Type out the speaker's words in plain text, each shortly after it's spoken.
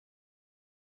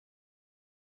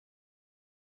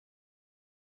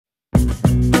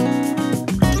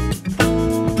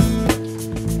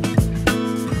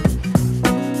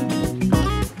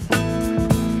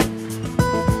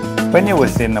When you're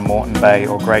within the Moreton Bay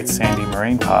or Great Sandy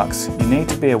Marine Parks, you need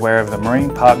to be aware of the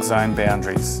Marine Park Zone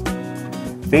boundaries.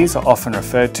 These are often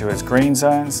referred to as green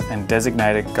zones and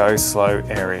designated go slow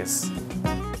areas.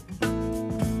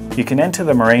 You can enter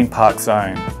the Marine Park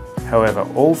Zone, however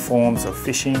all forms of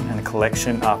fishing and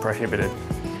collection are prohibited.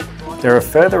 There are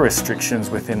further restrictions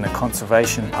within the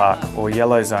Conservation Park or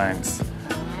yellow zones.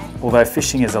 Although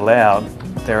fishing is allowed,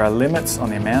 there are limits on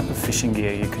the amount of fishing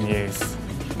gear you can use.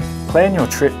 Plan your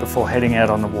trip before heading out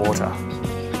on the water.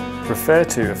 Refer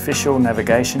to official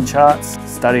navigation charts,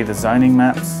 study the zoning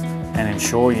maps, and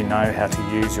ensure you know how to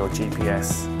use your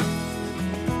GPS.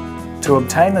 To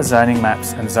obtain the zoning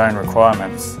maps and zone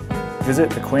requirements, visit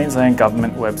the Queensland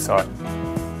Government website.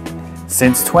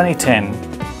 Since 2010,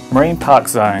 Marine Park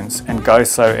zones and go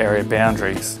slow area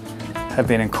boundaries have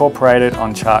been incorporated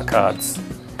on chart cards.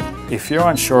 If you're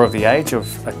unsure of the age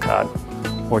of a card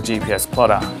or GPS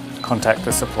plotter, contact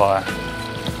the supplier.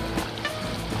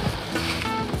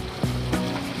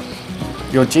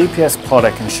 Your GPS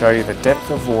plotter can show you the depth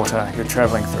of water you're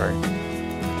travelling through.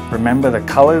 Remember, the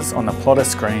colours on the plotter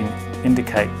screen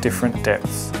indicate different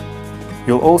depths.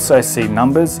 You'll also see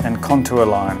numbers and contour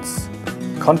lines.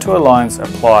 Contour lines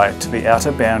apply to the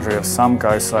outer boundary of some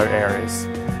go slow areas,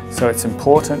 so it's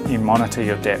important you monitor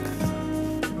your depth.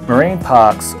 Marine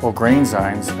parks or green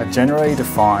zones are generally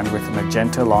defined with a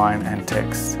magenta line and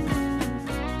text.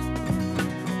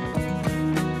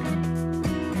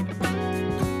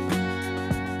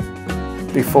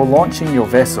 Before launching your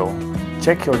vessel,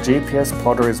 check your GPS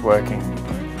plotter is working.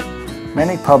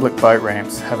 Many public boat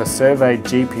ramps have a surveyed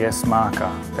GPS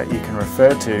marker that you can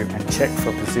refer to and check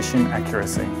for position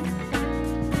accuracy.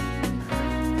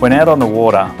 When out on the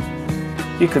water,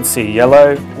 you could see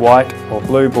yellow, white or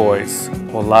blue buoys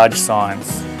or large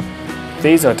signs.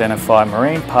 These identify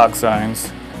marine park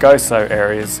zones, go slow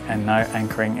areas and no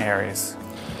anchoring areas.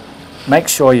 Make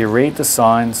sure you read the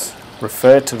signs,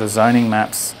 refer to the zoning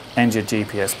maps and your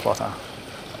GPS plotter.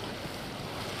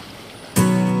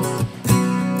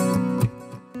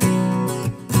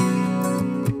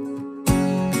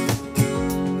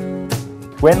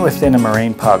 When within a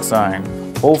marine park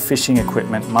zone, all fishing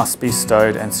equipment must be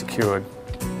stowed and secured.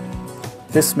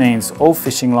 This means all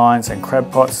fishing lines and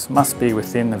crab pots must be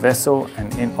within the vessel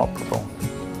and inoperable.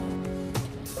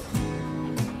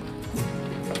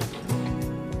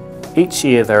 Each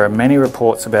year there are many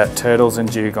reports about turtles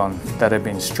and dugong that have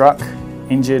been struck,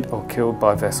 injured or killed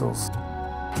by vessels.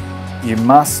 You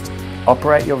must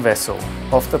operate your vessel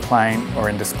off the plane or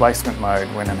in displacement mode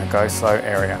when in a go slow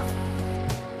area.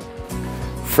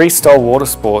 Freestyle water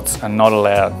sports are not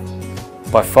allowed.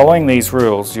 By following these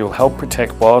rules, you'll help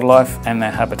protect wildlife and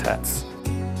their habitats.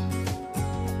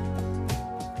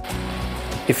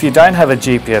 If you don't have a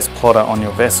GPS plotter on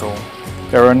your vessel,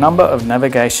 there are a number of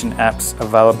navigation apps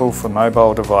available for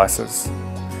mobile devices.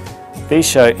 These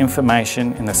show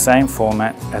information in the same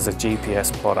format as a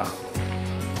GPS plotter.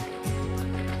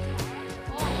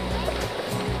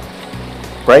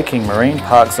 Breaking marine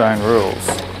park zone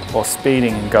rules or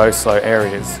speeding in go slow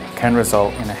areas can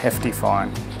result in a hefty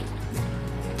fine.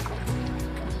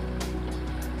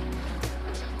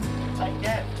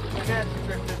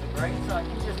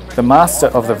 The master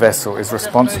of the vessel is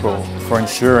responsible for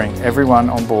ensuring everyone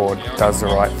on board does the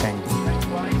right thing.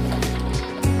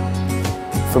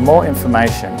 For more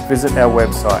information, visit our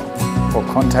website or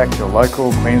contact your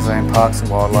local Queensland Parks and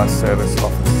Wildlife Service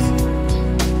office.